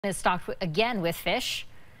Is stocked again with fish.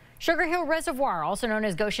 Sugar Hill Reservoir, also known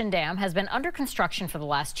as Goshen Dam, has been under construction for the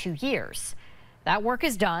last 2 years. That work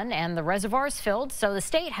is done and the reservoir is filled, so the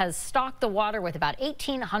state has stocked the water with about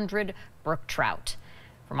 1,800 brook trout.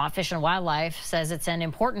 Vermont Fish and Wildlife says it's an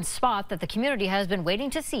important spot that the community has been waiting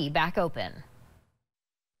to see back open.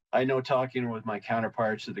 I know, talking with my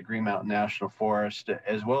counterparts at the Green Mountain National Forest,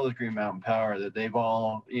 as well as Green Mountain Power, that they've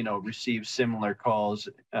all, received similar calls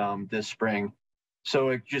this spring. So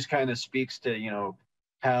it just kind of speaks to,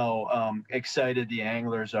 how excited the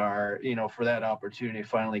anglers are, for that opportunity to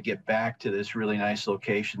finally get back to this really nice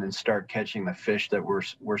location and start catching the fish that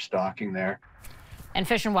we're stocking there. And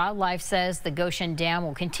Fish and Wildlife says the Goshen Dam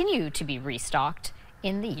will continue to be restocked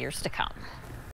in the years to come.